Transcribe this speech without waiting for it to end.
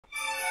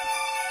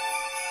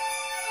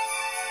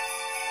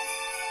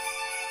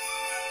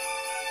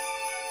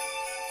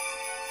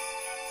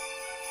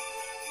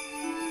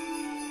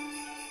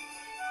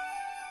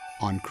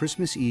On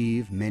Christmas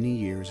Eve many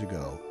years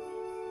ago,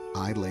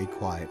 I lay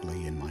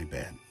quietly in my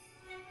bed.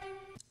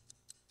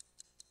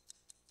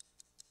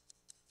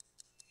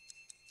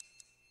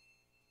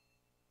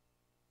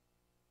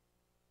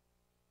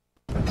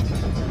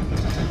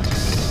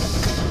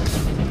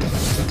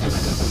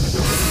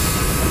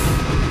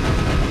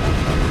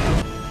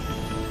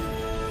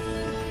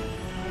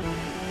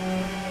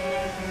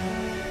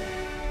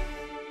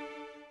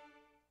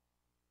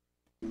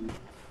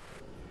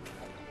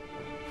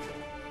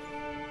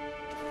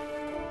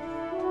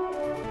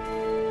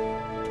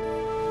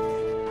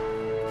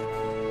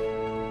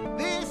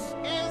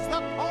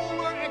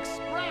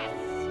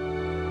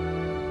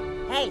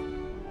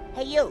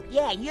 Hey, you.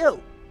 Yeah,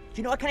 you. Do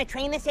you know what kind of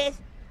train this is?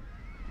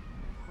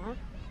 Huh?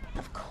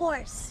 Of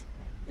course.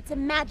 It's a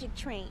magic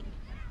train.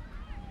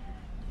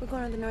 We're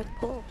going to the North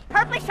Pole.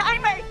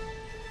 Herpelsheimer!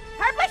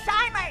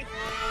 Herpelsheimer!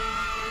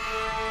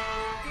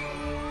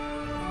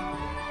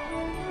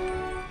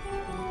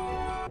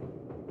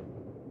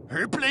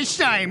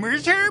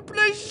 Herpelsheimer's,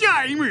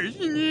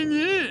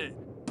 Herpelsheimer's.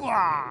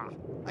 Bah!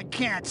 I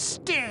can't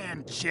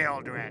stand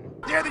children.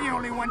 They're the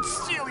only ones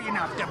silly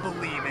enough to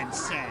believe in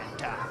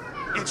Santa.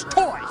 It's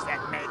toys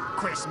that make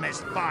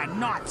Christmas fun,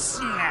 not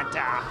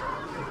Santa.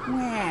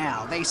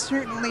 Well, they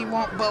certainly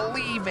won't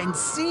believe in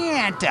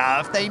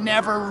Santa if they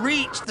never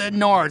reach the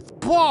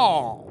North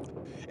Pole.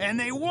 And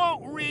they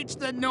won't reach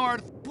the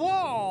North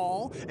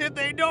Pole if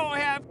they don't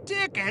have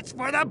tickets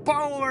for the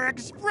Polar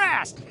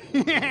Express.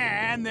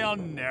 And they'll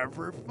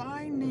never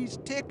find these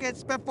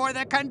tickets before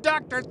the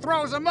conductor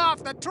throws them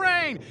off the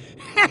train.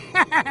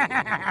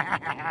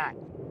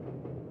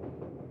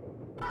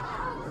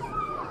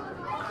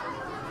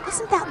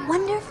 Isn't that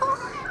wonderful?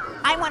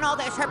 I want all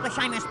those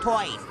Herpelsheimer's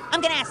toys. I'm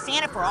gonna ask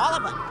Santa for all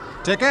of them.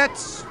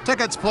 Tickets?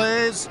 Tickets,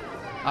 please.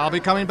 I'll be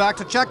coming back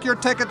to check your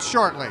tickets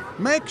shortly.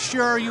 Make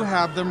sure you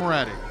have them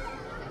ready.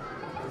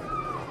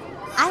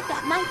 I've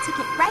got my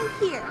ticket right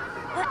here.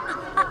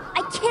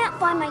 I can't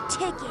find my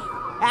ticket.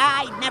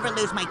 I never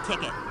lose my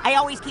ticket. I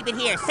always keep it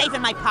here, safe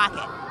in my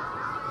pocket.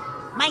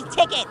 My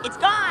ticket, it's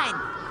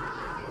gone.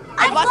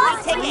 I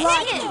lost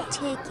my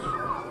ticket.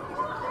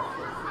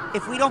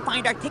 If we don't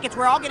find our tickets,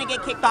 we're all gonna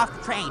get kicked off the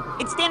train.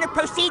 It's standard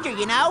procedure,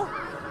 you know?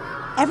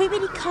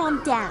 Everybody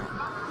calm down.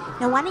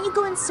 Now why don't you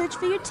go and search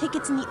for your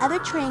tickets in the other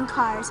train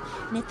cars,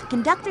 and if the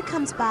conductor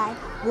comes by,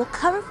 we'll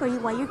cover for you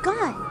while you're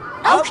gone.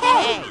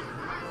 Okay.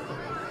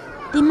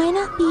 They might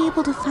not be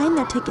able to find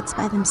their tickets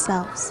by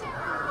themselves.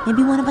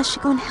 Maybe one of us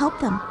should go and help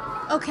them.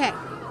 Okay.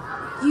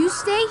 You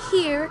stay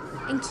here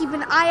and keep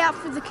an eye out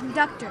for the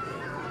conductor.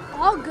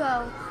 I'll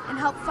go and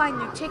help find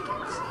their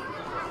tickets.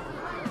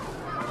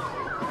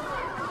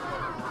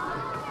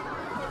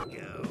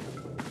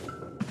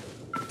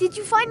 Did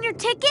you find your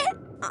ticket?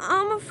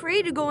 I'm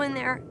afraid to go in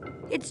there.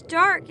 It's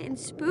dark and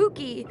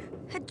spooky.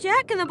 A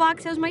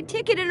jack-in-the-box has my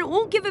ticket and it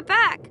won't give it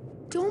back.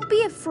 Don't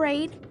be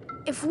afraid.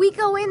 If we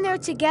go in there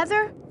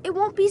together, it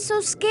won't be so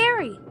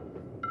scary.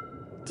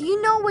 Do you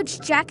know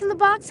which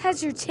jack-in-the-box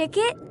has your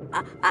ticket?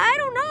 I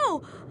don't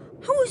know.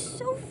 I was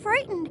so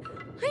frightened.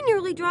 I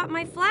nearly dropped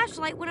my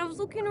flashlight when I was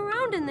looking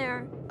around in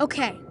there.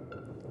 Okay,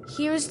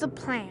 here's the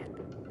plan.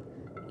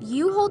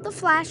 You hold the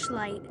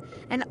flashlight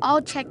and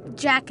I'll check the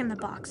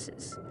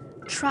jack-in-the-boxes.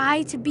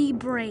 Try to be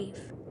brave.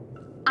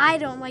 I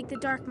don't like the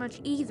dark much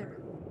either.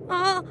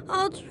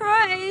 I'll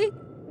try.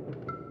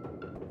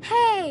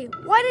 Hey,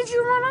 why did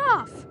you run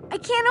off? I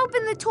can't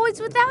open the toys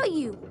without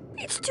you.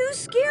 It's too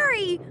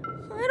scary.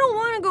 I don't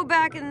want to go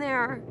back in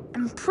there.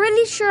 I'm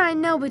pretty sure I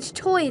know which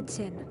toy it's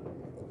in.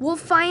 We'll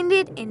find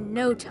it in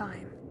no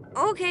time.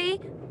 Okay,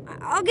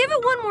 I'll give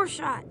it one more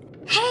shot.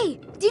 Hey,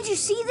 did you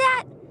see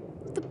that?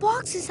 The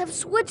boxes have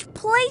switched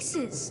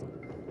places.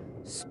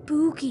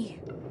 Spooky.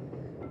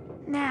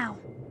 Now,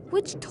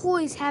 which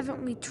toys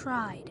haven't we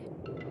tried?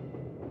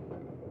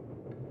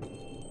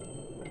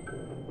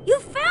 You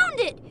found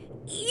it!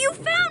 You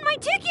found my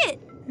ticket!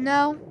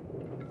 No,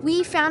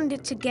 we found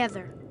it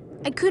together.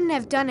 I couldn't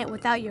have done it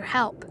without your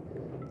help.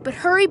 But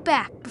hurry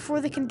back before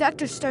the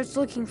conductor starts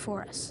looking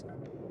for us.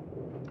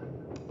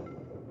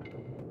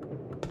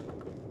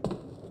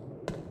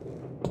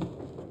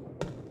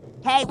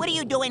 Hey, what are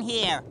you doing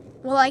here?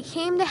 Well, I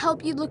came to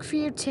help you look for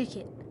your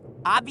ticket.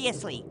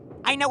 Obviously.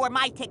 I know where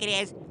my ticket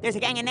is. There's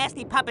a gang of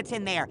nasty puppets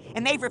in there,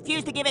 and they've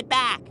refused to give it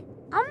back.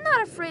 I'm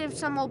not afraid of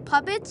some old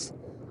puppets.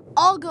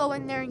 I'll go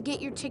in there and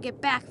get your ticket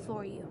back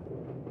for you.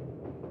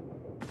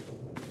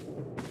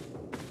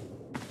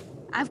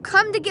 I've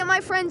come to get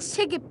my friend's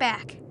ticket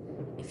back.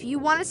 If you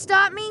want to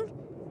stop me,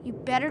 you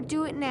better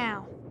do it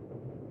now.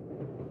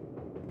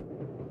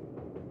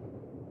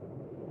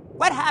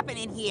 What happened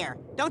in here?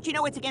 Don't you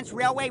know it's against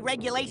railway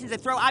regulations to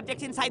throw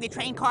objects inside the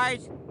train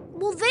cars?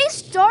 Well, they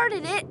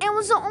started it, and it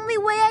was the only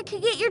way I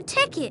could get your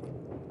ticket.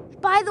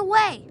 By the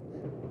way,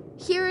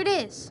 here it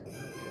is.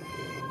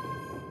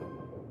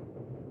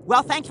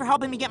 Well, thanks for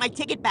helping me get my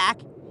ticket back.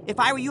 If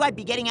I were you, I'd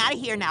be getting out of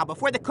here now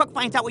before the cook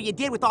finds out what you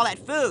did with all that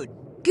food.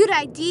 Good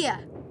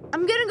idea.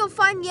 I'm gonna go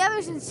find the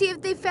others and see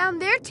if they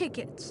found their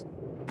tickets.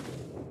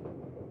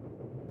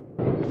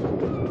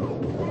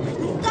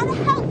 You gotta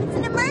help. It's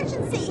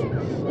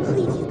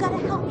gotta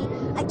help me.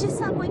 I just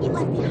saw a boy get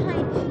left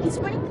behind. He's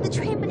running for the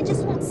train, but it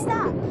just won't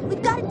stop.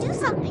 We've gotta do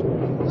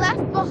something.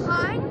 Left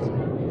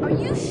behind? Are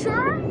you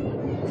sure?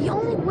 The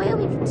only way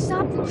we can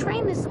stop the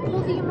train is to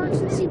pull the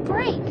emergency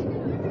brake.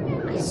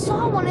 I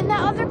saw one in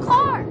that other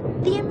car.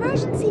 The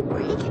emergency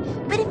brake?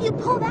 But if you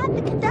pull that,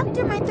 the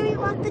conductor might throw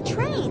you off the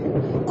train.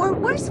 Or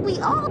worse, we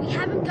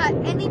haven't got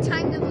any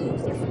time to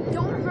lose. If we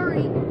don't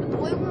hurry, the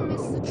boy will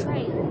miss the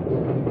train.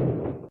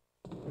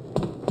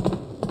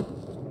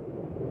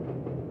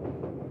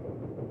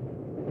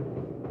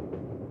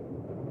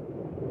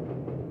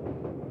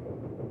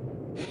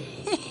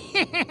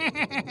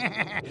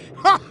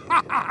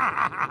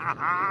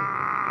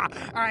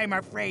 I'm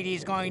afraid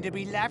he's going to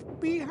be left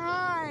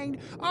behind,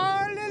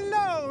 all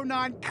alone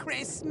on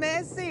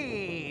Christmas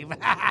Eve.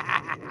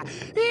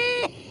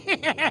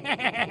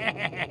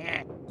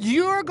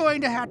 You're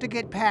going to have to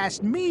get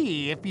past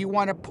me if you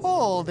want to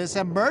pull this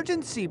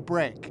emergency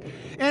brake.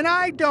 And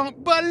I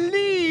don't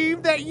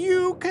believe that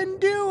you can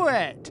do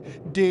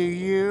it. Do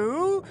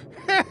you?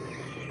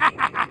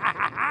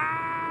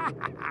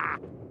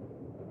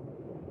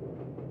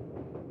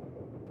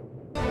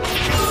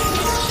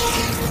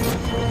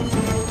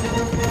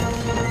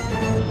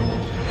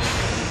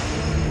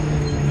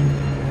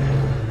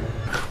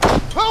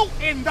 Who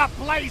in the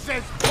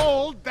blazes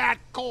pulled that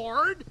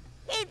cord?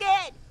 He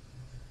did.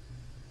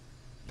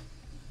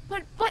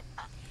 But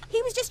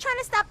he was just trying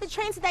to stop the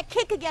train so that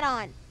kid could get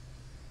on.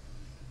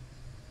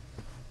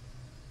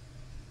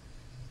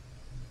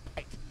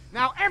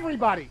 Now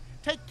everybody,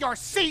 take your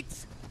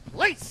seats,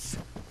 please.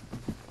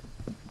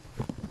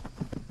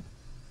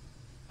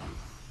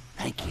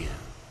 Thank you.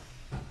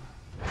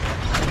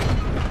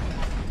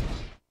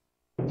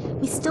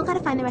 We still gotta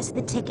find the rest of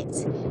the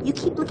tickets. You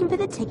keep looking for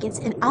the tickets,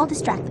 and I'll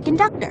distract the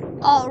conductor.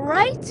 All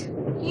right,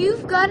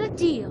 you've got a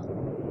deal.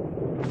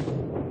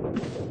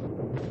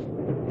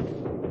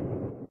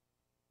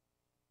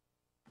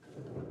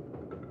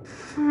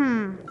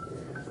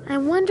 I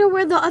wonder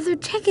where the other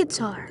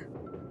tickets are.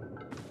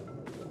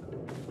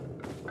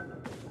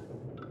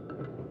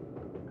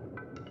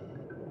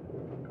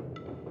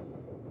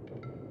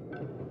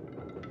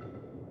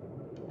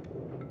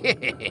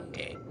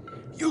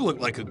 You look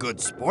like a good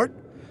sport.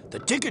 The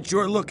ticket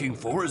you're looking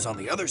for is on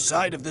the other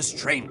side of this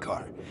train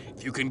car.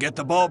 If you can get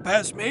the ball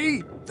past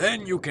me,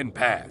 then you can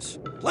pass.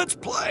 Let's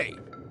play.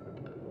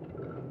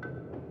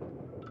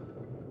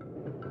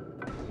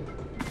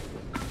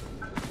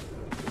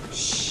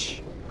 Shh.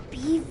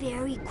 Be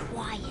very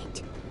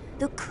quiet.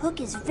 The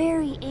cook is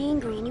very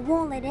angry and he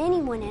won't let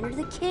anyone enter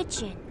the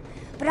kitchen.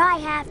 But I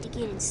have to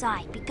get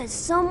inside because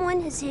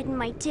someone has hidden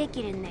my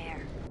ticket in there.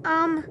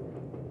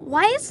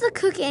 Why is the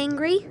cook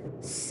angry?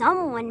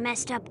 Someone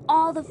messed up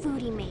all the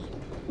food he made.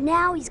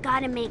 Now he's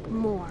got to make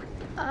more.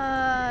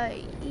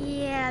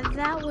 Yeah,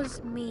 that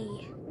was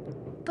me.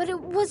 But it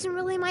wasn't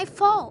really my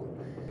fault.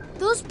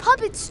 Those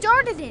puppets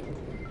started it.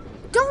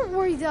 Don't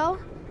worry, though.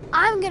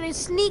 I'm gonna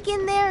sneak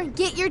in there and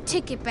get your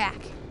ticket back.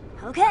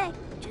 Okay,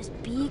 just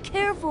be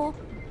careful.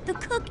 The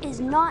cook is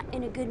not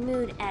in a good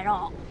mood at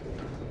all.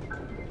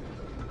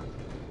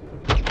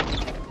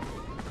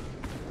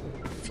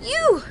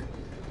 Phew!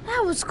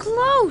 That was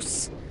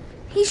close.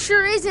 He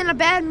sure is in a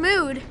bad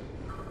mood.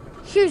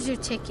 Here's your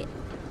ticket.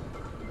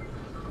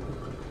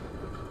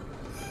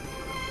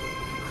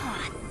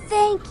 Oh,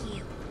 thank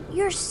you.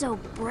 You're so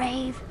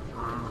brave.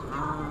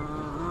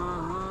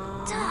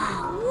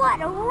 Duh,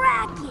 what a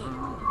racket.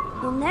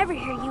 We'll never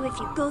hear you if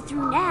you go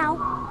through now.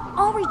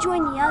 I'll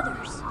rejoin the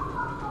others.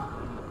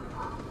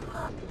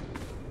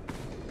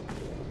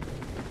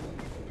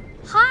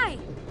 Hi,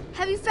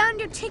 have you found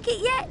your ticket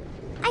yet?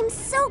 I'm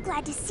so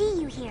glad to see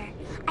you here.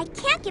 I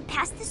can't get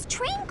past this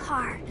train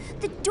car.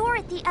 The door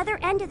at the other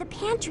end of the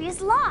pantry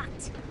is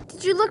locked.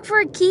 Did you look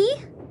for a key?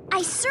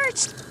 I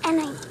searched and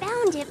I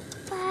found it,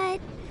 but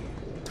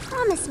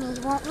promise me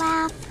you won't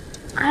laugh.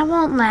 I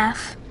won't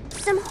laugh.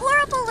 Some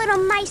horrible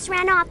little mice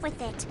ran off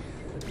with it.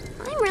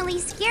 I'm really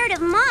scared of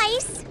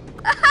mice.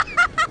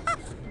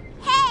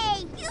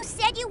 Hey, you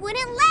said you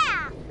wouldn't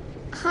laugh.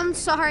 I'm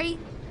sorry.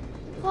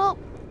 Well,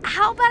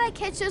 how about I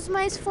catch those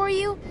mice for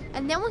you,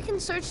 and then we can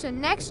search the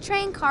next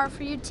train car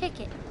for your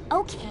ticket.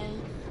 Okay,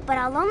 but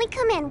I'll only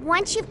come in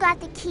once you've got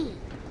the key.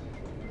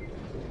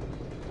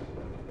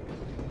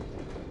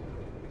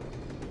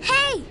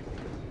 Hey!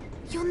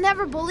 You'll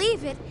never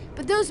believe it,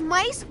 but those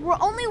mice were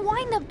only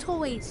wind-up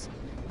toys.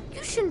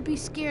 You shouldn't be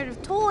scared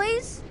of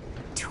toys.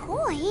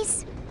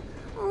 Toys?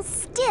 Well,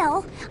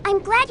 still, I'm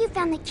glad you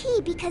found the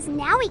key because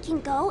now we can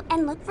go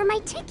and look for my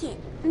ticket.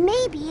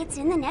 Maybe it's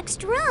in the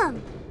next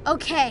room.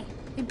 Okay,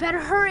 we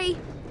better hurry.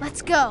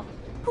 Let's go.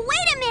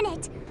 Wait a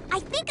minute! I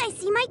think I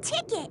see my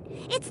ticket.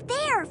 It's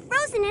there,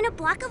 frozen in a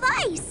block of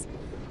ice.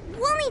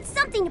 We'll need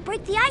something to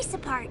break the ice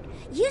apart.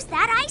 Use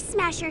that ice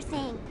smasher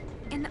thing.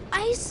 An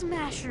ice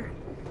smasher?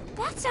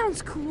 That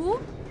sounds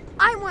cool.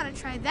 I want to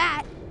try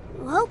that.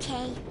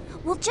 Okay,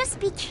 well just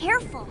be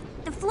careful.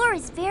 The floor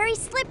is very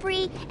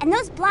slippery and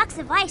those blocks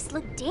of ice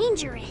look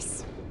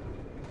dangerous.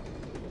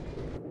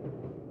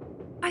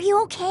 Are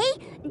you okay?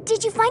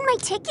 Did you find my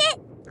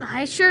ticket?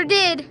 I sure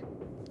did.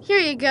 Here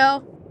you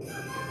go.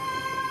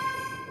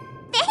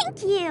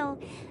 Thank you.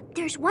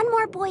 There's one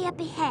more boy up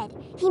ahead.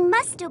 He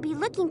must still be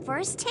looking for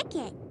his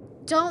ticket.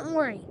 Don't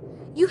worry.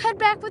 You head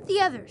back with the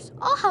others.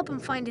 I'll help him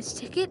find his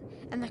ticket,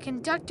 and the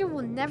conductor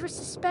will never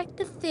suspect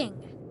a thing.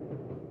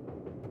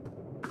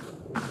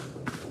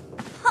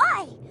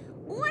 Hi!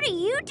 What are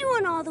you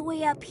doing all the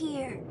way up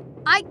here?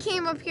 I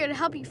came up here to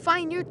help you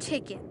find your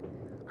ticket.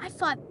 I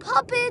fought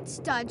puppets,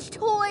 dodged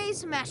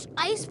toys, smashed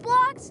ice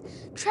blocks,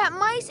 trapped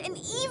mice, and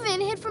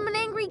even hid from an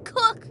angry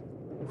cook.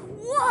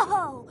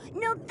 Whoa!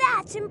 Now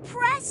that's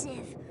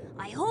impressive.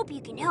 I hope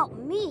you can help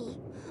me.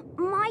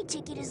 My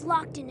ticket is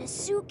locked in a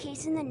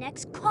suitcase in the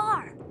next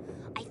car.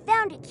 I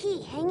found a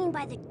key hanging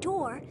by the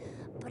door,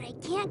 but I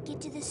can't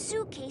get to the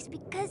suitcase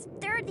because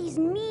there are these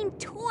mean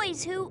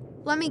toys who...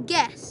 Let me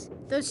guess.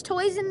 Those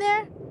toys in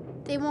there,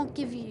 they won't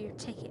give you your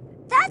ticket.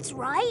 That's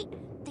right.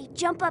 They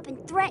jump up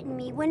and threaten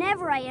me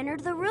whenever I enter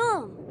the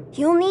room.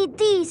 You'll need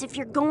these if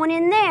you're going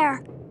in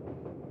there.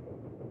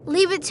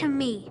 Leave it to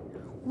me.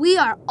 We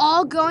are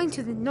all going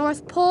to the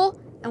North Pole,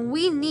 and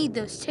we need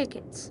those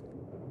tickets.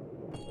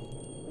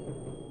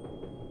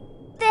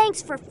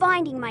 Thanks for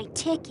finding my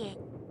ticket.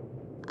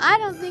 I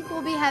don't think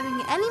we'll be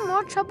having any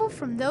more trouble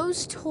from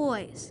those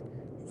toys.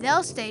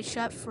 They'll stay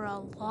shut for a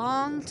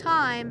long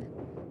time.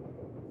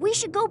 We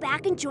should go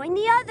back and join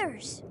the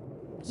others.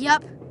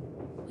 Yup.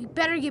 We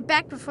better get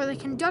back before the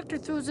conductor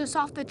throws us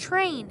off the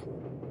train.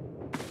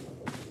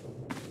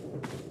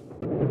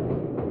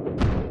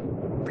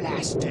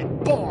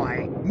 Blasted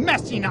boy,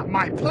 messing up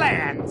my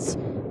plans.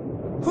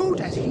 Who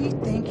does he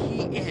think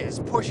he is,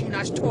 pushing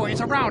us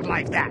toys around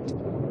like that?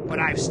 But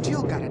I've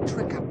still got a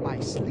trick up my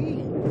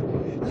sleeve.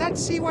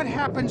 Let's see what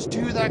happens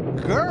to the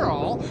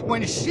girl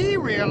when she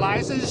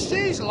realizes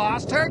she's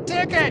lost her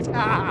ticket.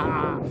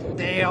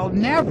 They'll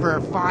never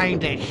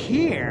find it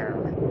here.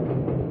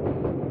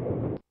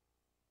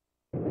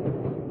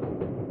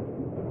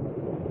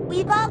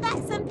 We've all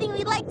got something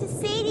we'd like to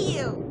say to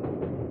you.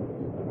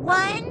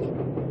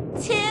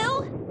 1,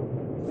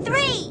 2,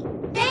 3.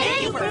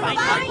 Thank you for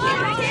finding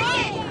your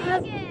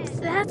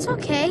ticket. That's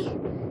okay.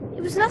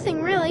 It was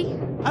nothing really.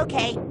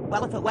 Okay,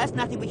 well, if it was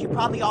nothing, we should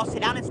probably all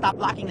sit down and stop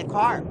blocking the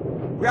car.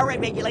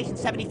 Railroad Regulation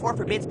 74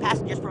 forbids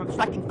passengers from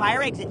obstructing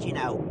fire exits, you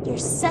know. You're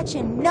such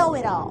a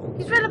know-it-all.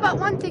 He's right about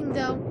one thing,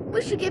 though.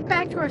 We should get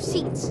back to our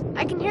seats.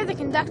 I can hear the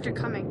conductor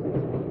coming.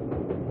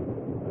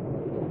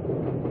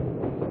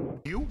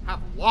 You have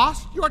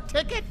lost your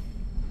ticket?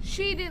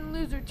 She didn't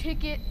lose her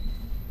ticket.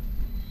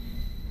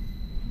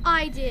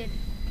 I did.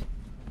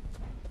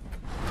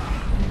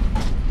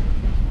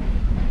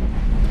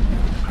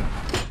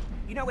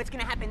 You know what's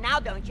gonna happen now,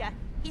 don't you?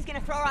 He's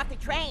gonna throw her off the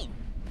train.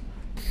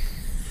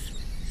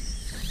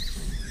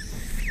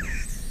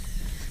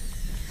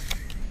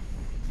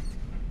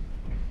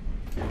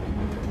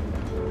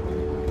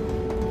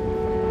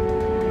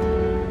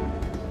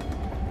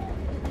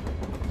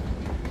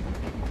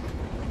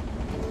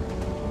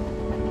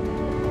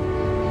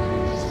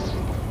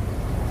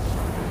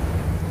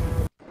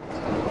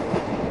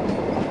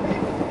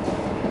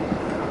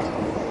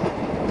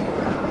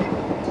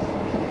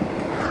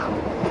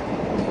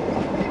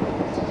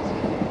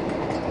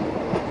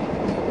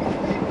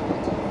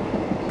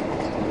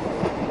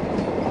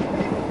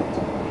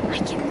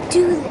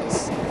 Do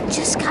this.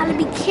 Just gotta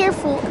be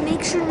careful and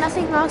make sure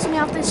nothing knocks me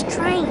off this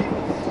train.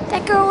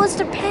 That girl is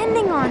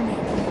depending on me,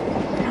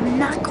 and I'm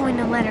not going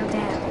to let her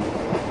down.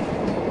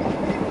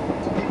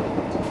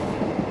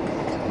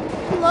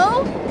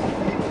 Hello?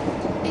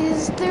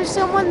 Is there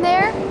someone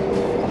there?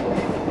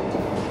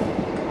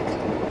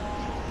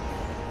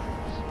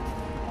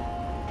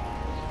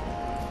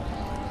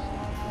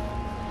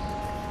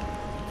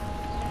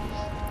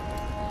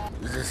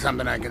 Is there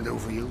something I can do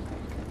for you?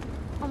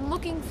 I'm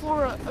looking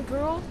for a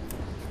girl.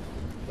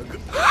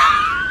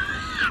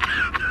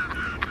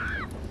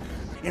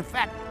 In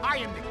fact, I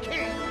am the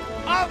king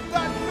of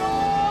the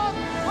North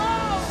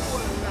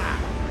Pole!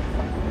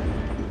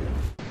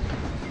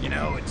 You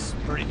know, it's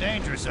pretty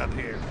dangerous up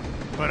here,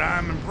 but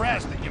I'm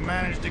impressed that you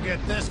managed to get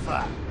this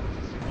far.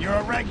 You're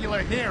a regular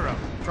hero,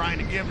 trying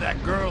to give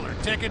that girl her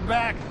ticket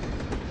back.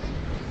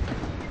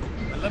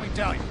 But let me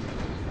tell you,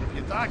 if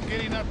you thought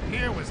getting up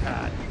here was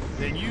hard,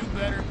 then you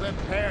better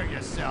prepare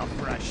yourself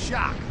for a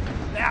shock.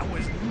 That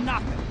was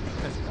nothing,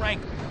 because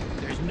frankly,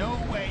 there's no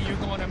way you're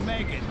going to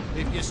make it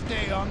if you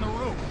stay on the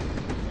roof.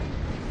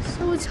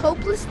 So it's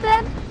hopeless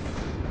then?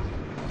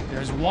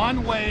 There's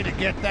one way to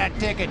get that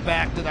ticket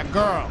back to the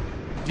girl.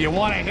 Do you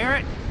want to hear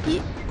it?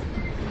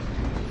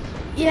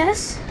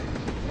 Yes.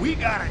 We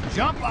gotta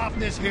jump off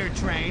this here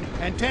train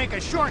and take a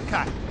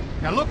shortcut.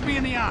 Now look me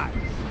in the eye.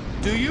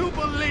 Do you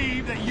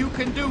believe that you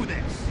can do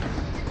this?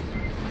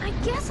 I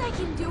guess I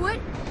can do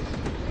it.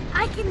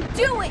 I can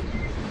do it!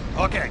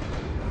 Okay,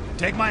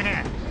 take my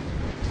hand.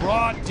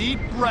 Draw a deep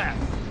breath.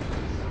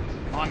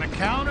 On the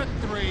count of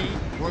 3,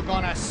 we're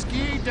gonna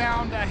ski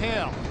down the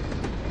hill.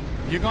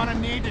 You're gonna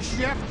need to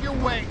shift your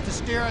weight to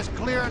steer us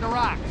clear of the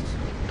rocks.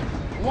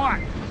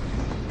 1,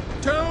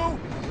 2,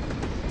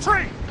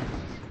 3!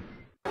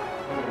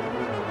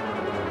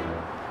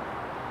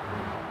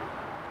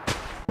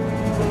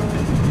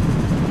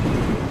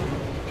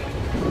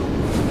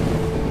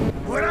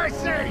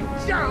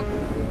 jump!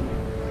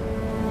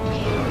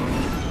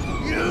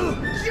 You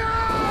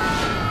jump!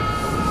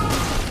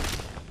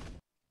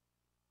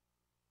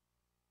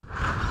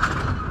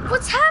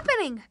 What's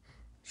happening?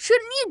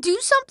 Shouldn't you do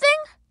something?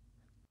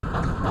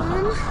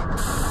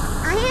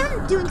 I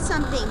am doing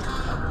something.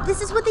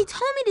 This is what they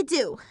told me to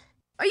do.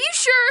 Are you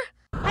sure?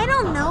 I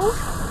don't know.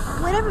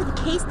 Whatever the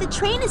case, the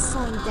train is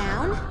slowing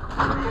down.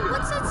 But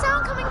what's that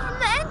sound coming from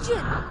the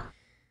engine?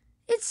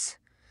 It's...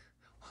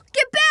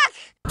 Get back!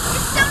 It's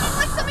sounding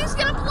like something's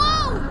gonna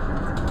blow!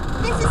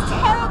 This is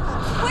terrible.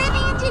 We're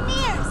the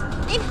engineers.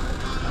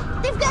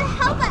 They've got to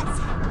help us.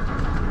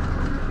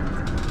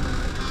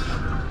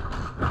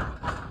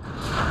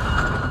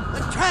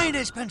 The train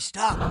has been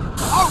stopped.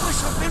 Our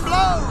whistle's been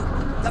blown.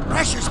 The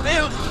pressure's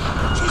building.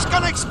 She's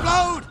gonna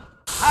explode.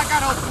 I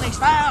gotta open these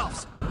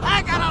valves.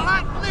 I gotta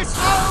lighten this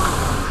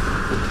load.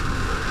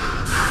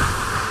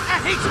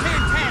 That heat's too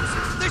intense.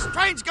 This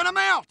train's gonna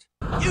melt.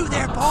 You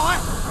there, boy?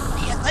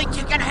 Do you think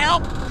you can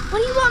help? What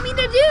do you want me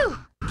to do?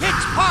 Get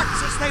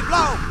sparks as they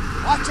blow.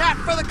 Watch out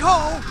for the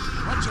coal.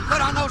 Once you put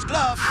on those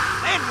gloves,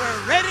 then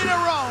we're ready to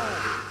roll.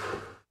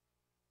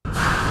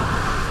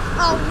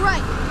 All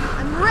right,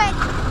 I'm ready.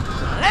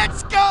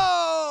 Let's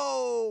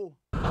go!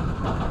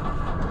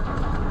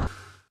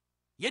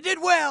 You did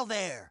well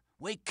there.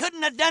 We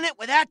couldn't have done it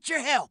without your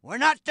help. We're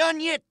not done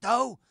yet,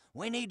 though.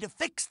 We need to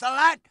fix the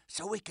light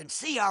so we can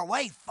see our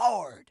way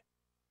forward.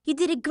 You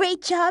did a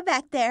great job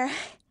back there.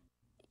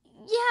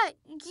 Yeah,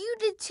 you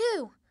did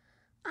too.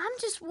 I'm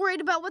just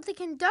worried about what the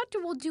conductor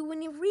will do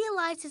when he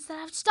realizes that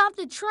I've stopped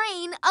the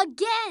train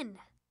again.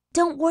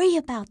 Don't worry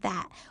about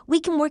that. We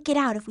can work it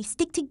out if we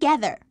stick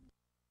together.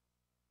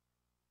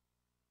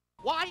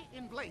 Why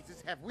in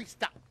blazes have we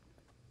stopped?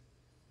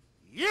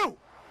 You!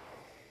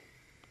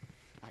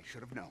 I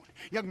should have known.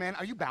 Young man,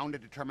 are you bound to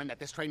determine that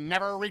this train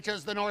never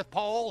reaches the North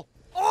Pole?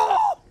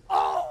 Oh!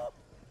 Oh!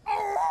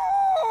 Oh!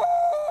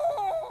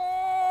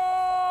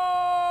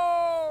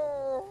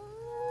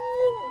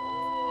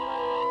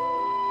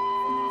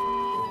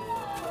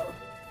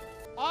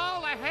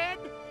 All ahead,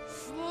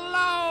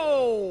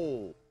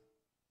 slow!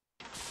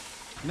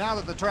 Now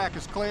that the track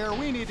is clear,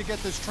 we need to get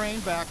this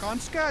train back on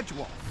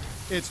schedule.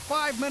 It's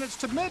 5 minutes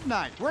to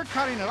midnight. We're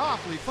cutting it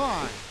awfully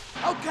fine.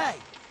 Okay,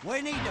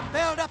 we need to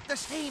build up the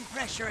steam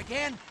pressure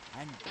again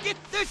and get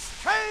this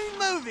train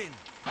moving.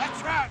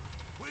 That's right.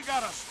 We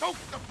gotta stoke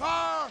the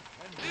fire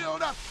and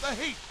build up the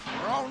heat.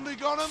 We're only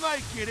gonna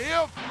make it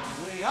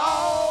if we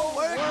all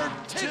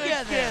work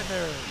together.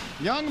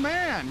 Young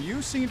man,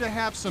 you seem to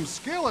have some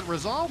skill at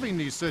resolving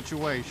these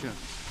situations.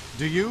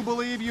 Do you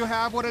believe you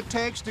have what it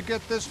takes to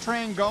get this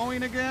train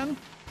going again?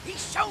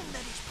 He's shown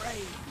that he's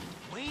brave.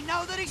 We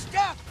know that he's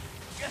tough.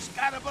 Just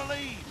gotta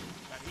believe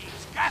that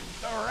he's got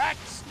the right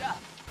stuff.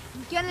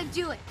 I'm gonna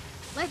do it.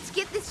 Let's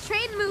get this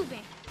train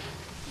moving.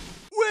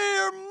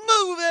 We're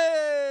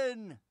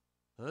moving!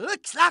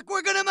 Looks like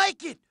we're gonna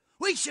make it.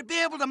 We should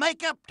be able to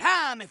make up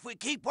time if we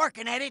keep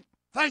working at it.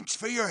 Thanks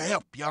for your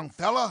help, young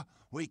fella.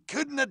 We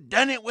couldn't have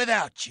done it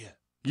without you.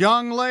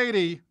 Young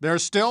lady,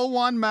 there's still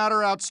one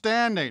matter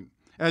outstanding,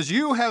 as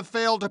you have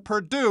failed to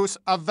produce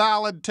a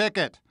valid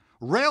ticket.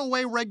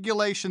 Railway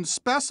regulations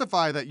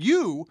specify that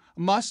you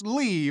must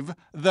leave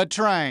the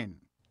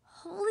train.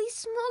 Holy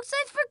smokes,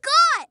 I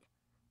forgot!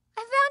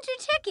 I found your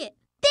ticket.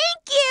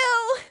 Thank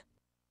you!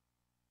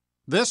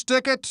 This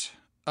ticket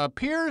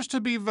appears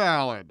to be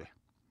valid.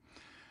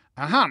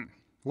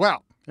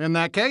 Well, in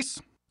that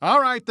case, all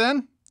right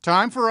then.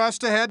 Time for us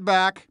to head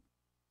back.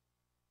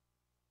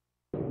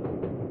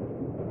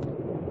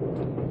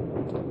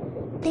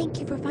 Thank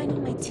you for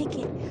finding my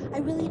ticket. I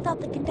really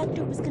thought the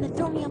conductor was going to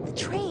throw me off the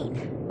train.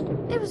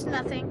 It was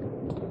nothing.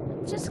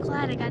 I'm just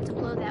glad I got to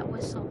blow that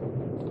whistle.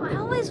 I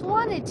always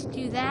wanted to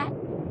do that.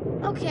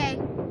 Okay,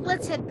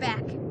 let's head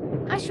back.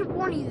 I should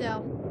warn you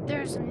though,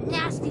 there are some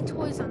nasty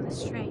toys on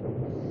this train.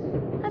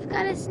 I've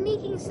got a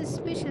sneaking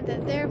suspicion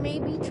that there may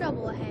be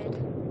trouble ahead.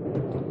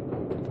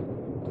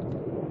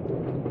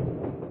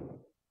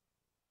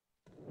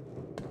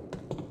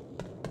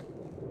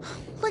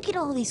 Look at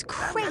all these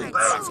crates.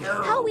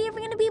 How are we ever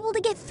going to be able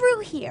to get through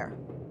here?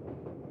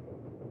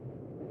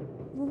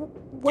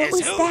 What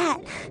was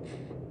that?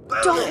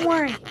 Don't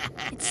worry.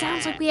 It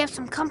sounds like we have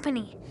some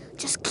company.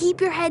 Just keep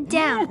your head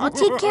down. I'll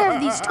take care of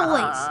these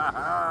toys.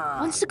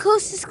 Once the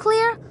coast is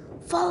clear,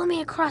 follow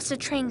me across the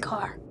train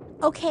car.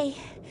 Okay.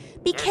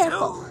 Be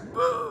careful.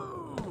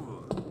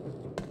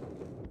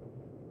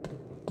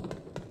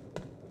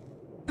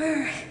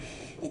 Brr,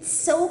 it's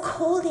so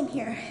cold in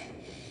here.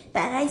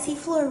 That icy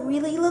floor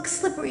really looks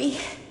slippery.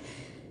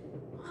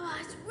 Oh,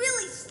 it's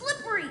really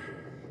slippery.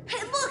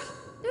 Hey, look!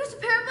 There's a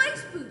pair of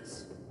ice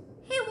boots.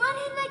 Hey, why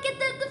didn't I get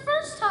that the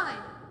first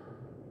time?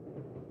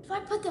 If I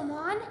put them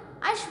on,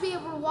 I should be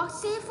able to walk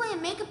safely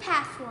and make a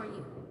path for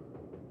you.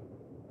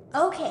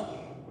 Okay.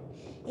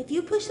 If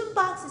you push some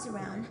boxes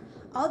around,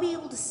 I'll be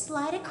able to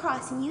slide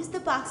across and use the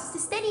boxes to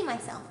steady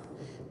myself.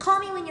 Call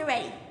me when you're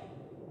ready.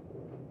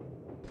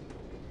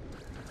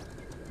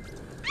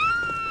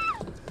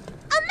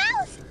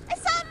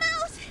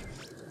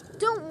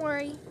 Don't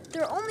worry,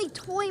 they're only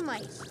toy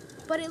mice.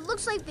 but it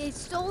looks like they've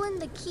stolen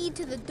the key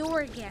to the door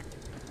again.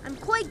 I'm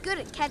quite good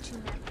at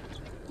catching them.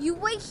 You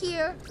wait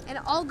here, and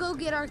I'll go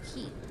get our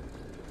key.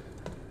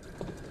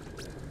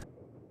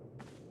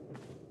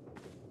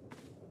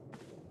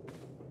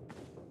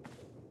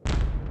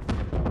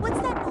 What's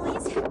that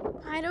noise?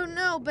 I don't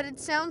know, but it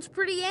sounds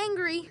pretty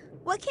angry.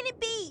 What can it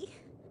be?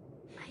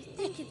 I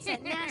think it's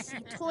that nasty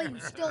toy who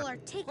stole our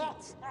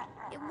tickets.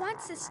 It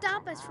wants to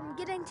stop us from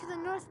getting to the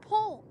North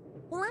Pole.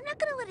 Well, I'm not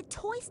gonna let a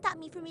toy stop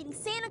me from meeting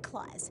Santa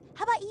Claus.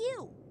 How about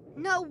you?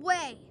 No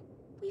way.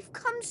 We've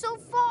come so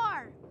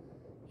far.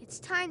 It's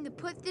time to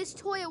put this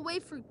toy away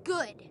for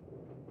good.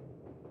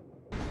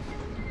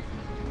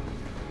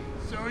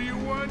 So you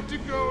want to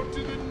go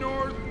to the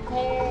North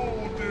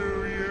Pole,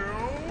 do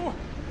you?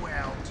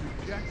 Well, to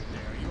get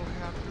there, you'll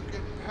have to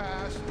get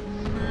past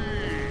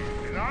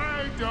me. And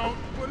I don't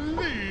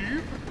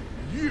believe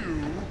you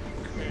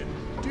can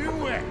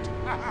do it.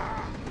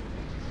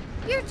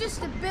 You're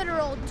just a bitter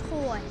old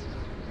toy.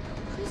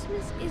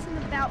 Christmas isn't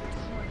about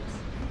toys.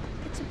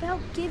 It's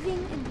about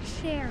giving and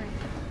sharing.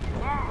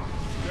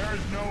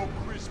 There's no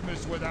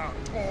Christmas without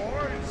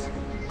toys.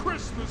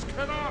 Christmas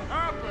cannot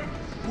happen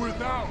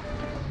without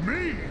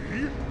me.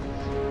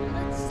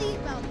 Let's see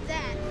about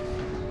that.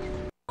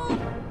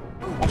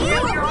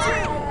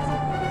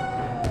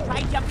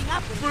 Try jumping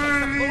up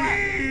and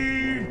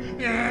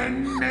Believe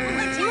in me.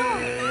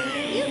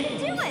 You can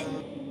do it!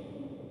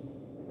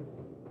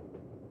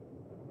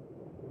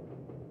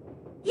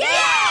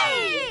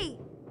 Yay!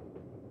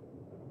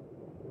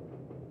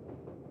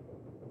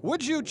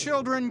 Would you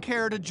children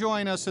care to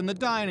join us in the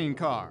dining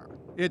car?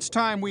 It's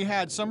time we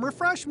had some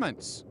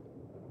refreshments.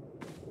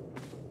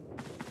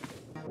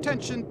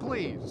 Attention,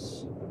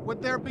 please.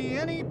 Would there be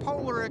any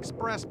Polar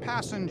Express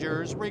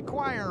passengers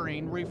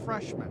requiring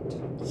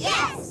refreshment?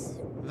 Yes!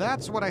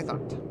 That's what I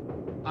thought.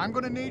 I'm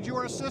going to need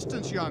your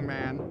assistance, young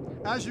man.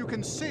 As you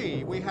can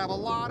see, we have a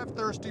lot of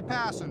thirsty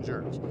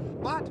passengers,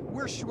 but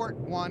we're short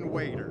one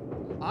waiter.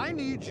 I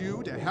need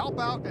you to help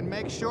out and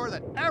make sure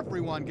that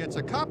everyone gets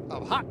a cup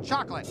of hot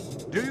chocolate.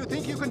 Do you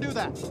think you can do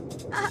that?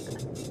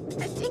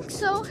 I think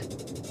so.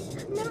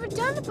 I've never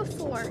done it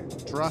before.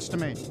 Trust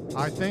me,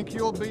 I think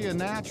you'll be a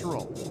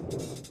natural.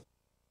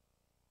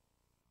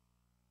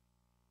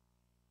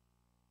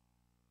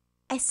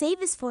 I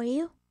saved this for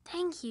you.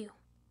 Thank you.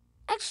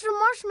 Extra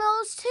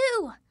marshmallows,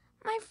 too.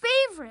 My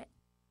favorite.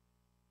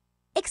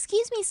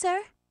 Excuse me,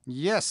 sir.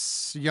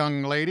 Yes,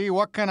 young lady,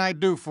 what can I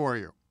do for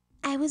you?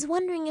 I was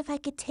wondering if I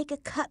could take a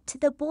cup to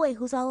the boy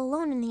who's all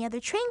alone in the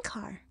other train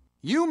car.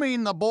 You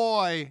mean the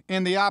boy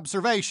in the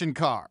observation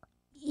car?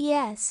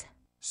 Yes.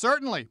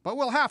 Certainly, but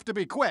we'll have to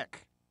be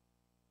quick.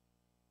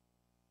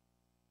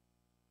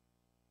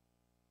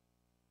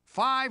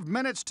 5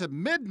 minutes to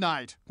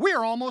midnight.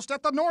 We're almost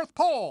at the North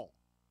Pole.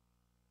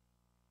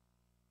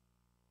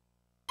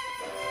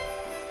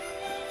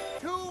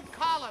 2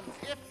 columns,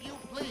 if you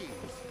please.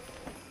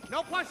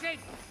 No pushing!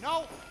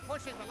 No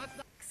pushing, but let's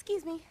not...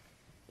 Excuse me.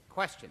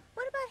 Question.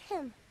 What about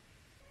him?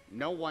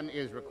 No one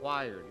is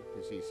required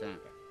to see Santa.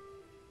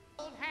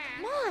 Hold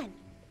hands, Come on.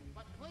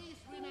 but please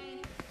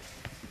remain...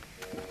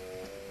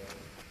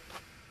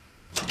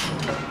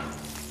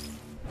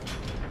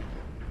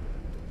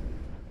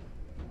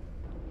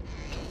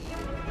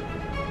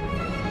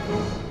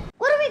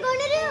 What are we going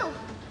to do?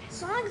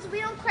 As long as we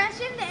don't crash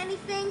into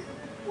anything,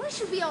 we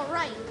should be all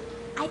right.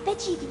 I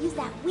bet you could use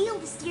that wheel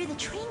to steer the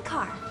train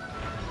car.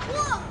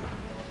 Whoa!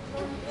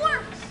 It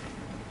works!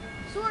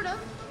 Sort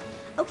of.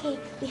 Okay,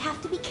 we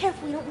have to be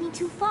careful we don't lean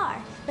too far,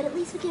 but at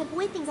least we can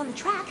avoid things on the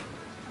track.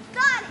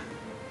 Got it!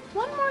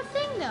 One more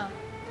thing, though.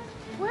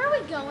 Where are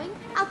we going?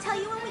 I'll tell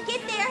you when we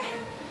get there.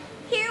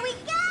 Here we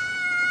go!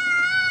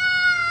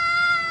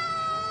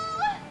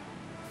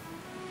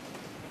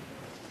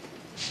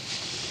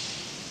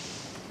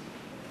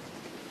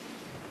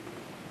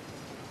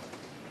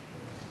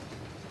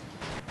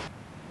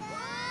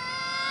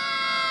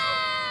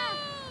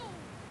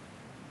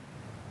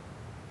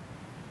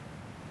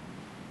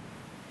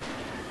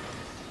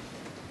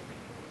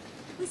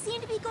 We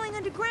seem to be going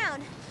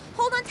underground.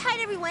 Hold on tight,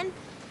 everyone.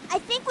 I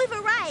think we've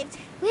arrived.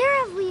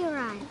 Where have we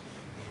arrived?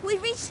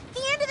 We've reached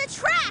the end of the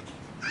track.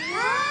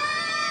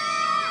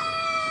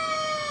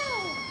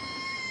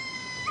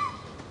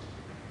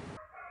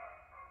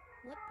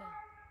 What bell?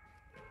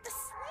 The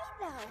sleigh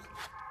bell.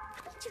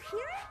 Did you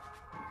hear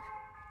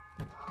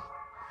it?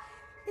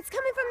 It's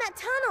coming from that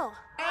tunnel.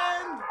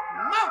 And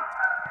mount!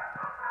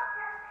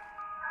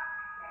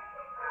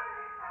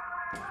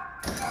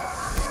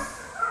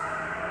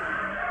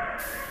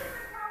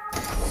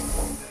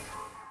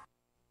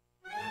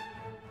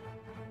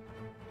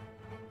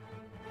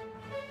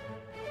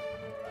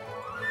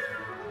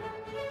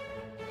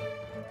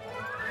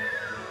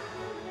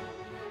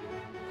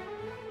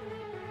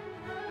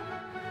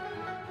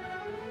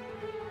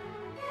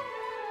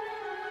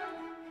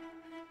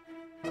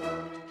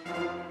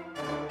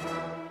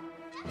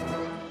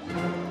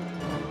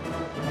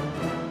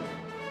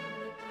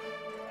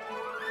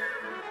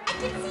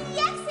 I can see the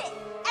exit.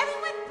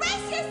 Everyone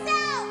brace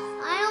yourselves.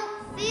 I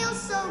don't feel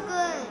so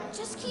good.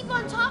 Just keep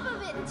on top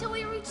of it until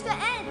we reach the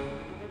end.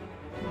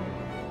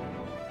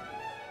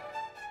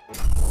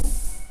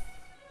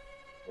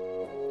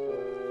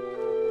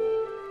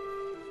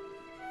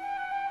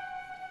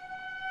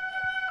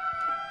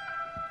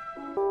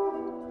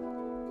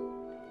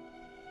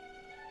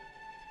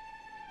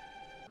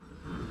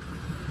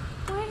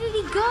 Where did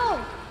he go?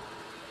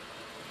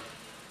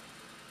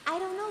 I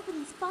don't know, but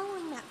he's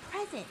following that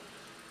present.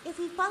 If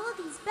we follow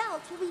these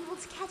belts, we'll be able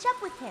to catch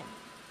up with him.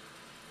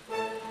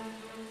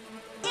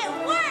 It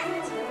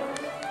worked!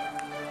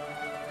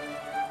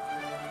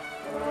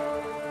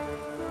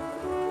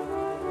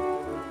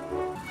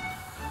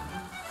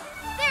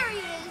 There he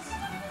is.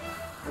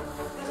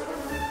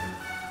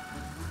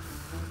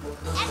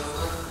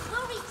 Excellent!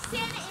 We'll reach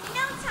Santa in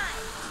no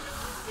time!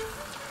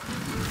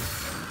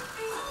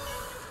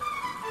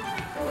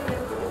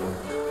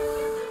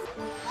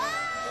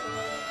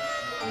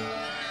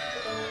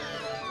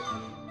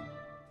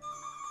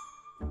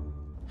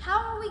 How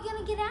are we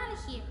gonna get out of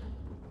here?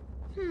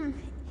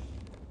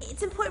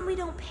 It's important we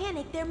don't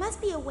panic. There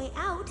must be a way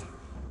out.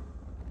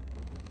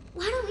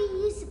 Why don't we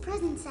use the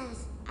presents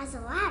as a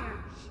ladder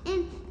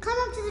and climb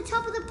up to the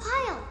top of the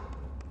pile?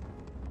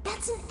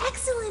 That's an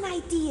excellent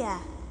idea.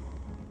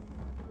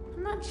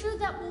 I'm not sure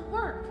that will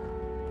work.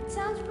 It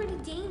sounds pretty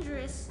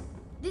dangerous.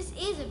 This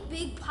is a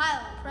big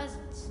pile of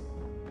presents.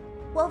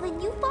 Well, then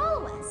you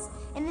follow us,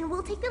 and then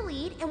we'll take the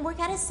lead and work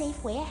out a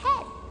safe way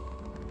ahead.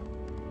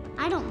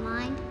 I don't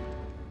mind.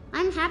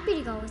 I'm happy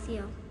to go with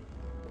you.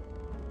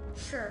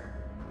 Sure.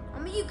 I'll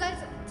meet you guys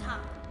at the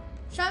top.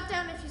 Shout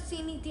down if you see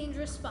any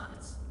dangerous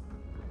spots.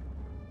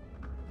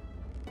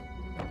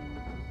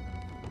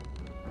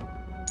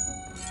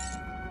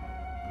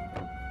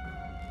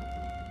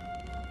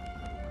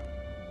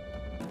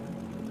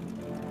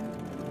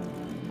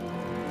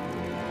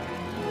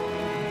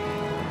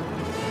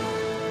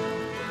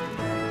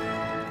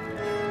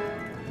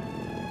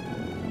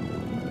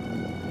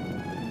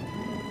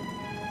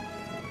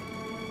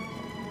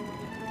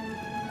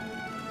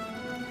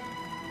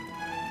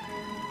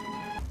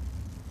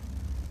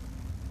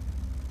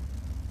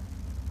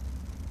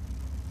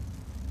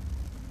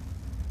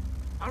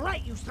 All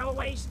right, you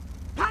stowaways.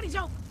 Party's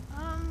over.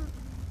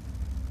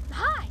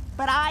 Hi.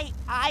 But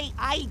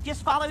I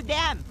just followed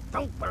them.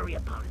 Don't worry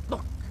about it.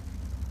 Look,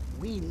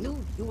 we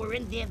knew you were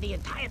in there the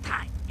entire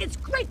time. It's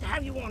great to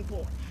have you on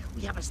board.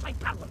 We have a slight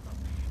problem,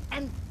 though.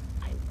 And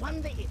I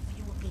wonder if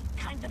you would be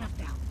kind enough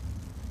to help.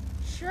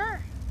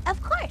 Sure.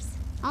 Of course.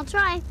 I'll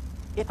try.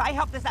 If I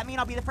help, does that mean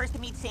I'll be the first to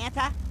meet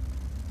Santa?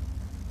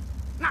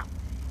 Now,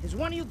 is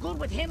one of you good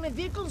with handling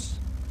vehicles?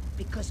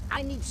 Because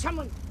I need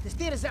someone to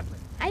steer the Zeppelin.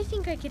 I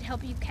think I could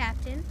help you,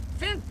 Captain.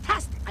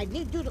 Fantastic! I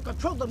need you to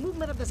control the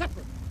movement of the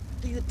Zeppelin.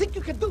 Do you think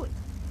you can do it?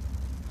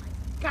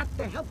 I've got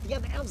to help the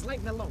other elves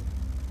lighten the load.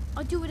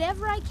 I'll do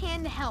whatever I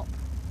can to help.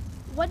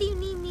 What do you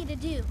need me to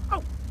do?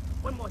 Oh,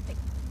 one more thing.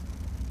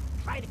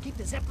 Try to keep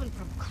the Zeppelin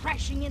from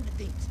crashing into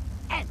things.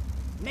 And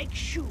make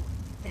sure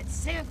that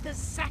Santa's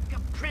sack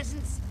of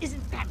presents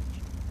isn't damaged.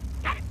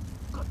 Got it?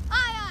 Good.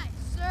 Aye, aye,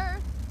 sir.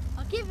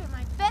 I'll give it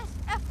my best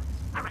effort.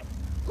 All right.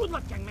 Good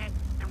luck, young man.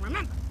 And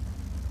remember,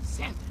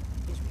 Santa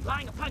is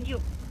relying upon you.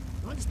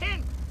 You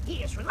understand?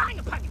 He is relying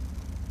upon you.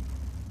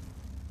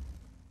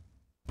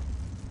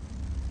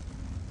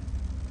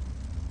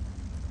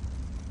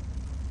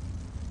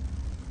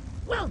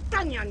 Well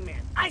done, young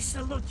man. I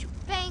salute you.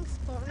 Thanks,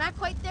 but we're not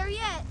quite there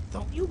yet.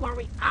 Don't you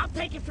worry. I'll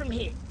take it from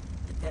here.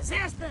 The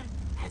disaster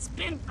has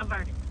been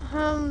averted.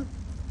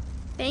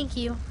 Thank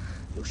you.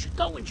 You should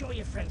go enjoy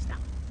your friends now.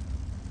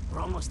 We're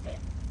almost there.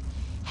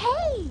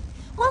 Hey,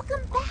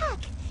 welcome back.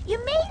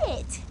 You made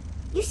it.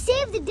 You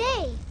saved the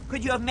day.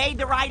 Could you have made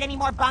the ride any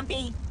more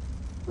bumpy?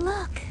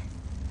 Look,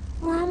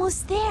 we're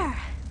almost there.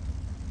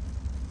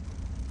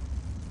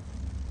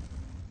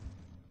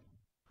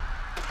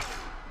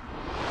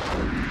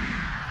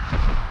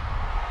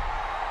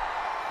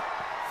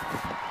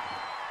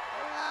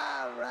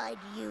 All right,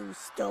 you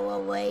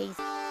stowaways.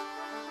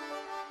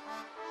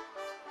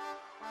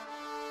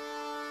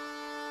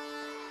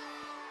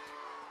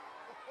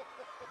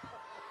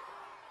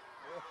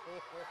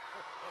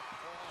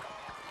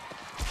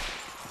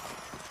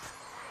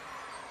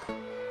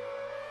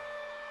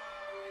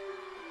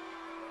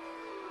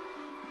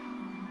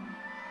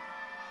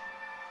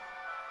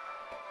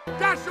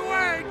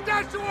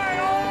 Dash away,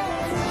 all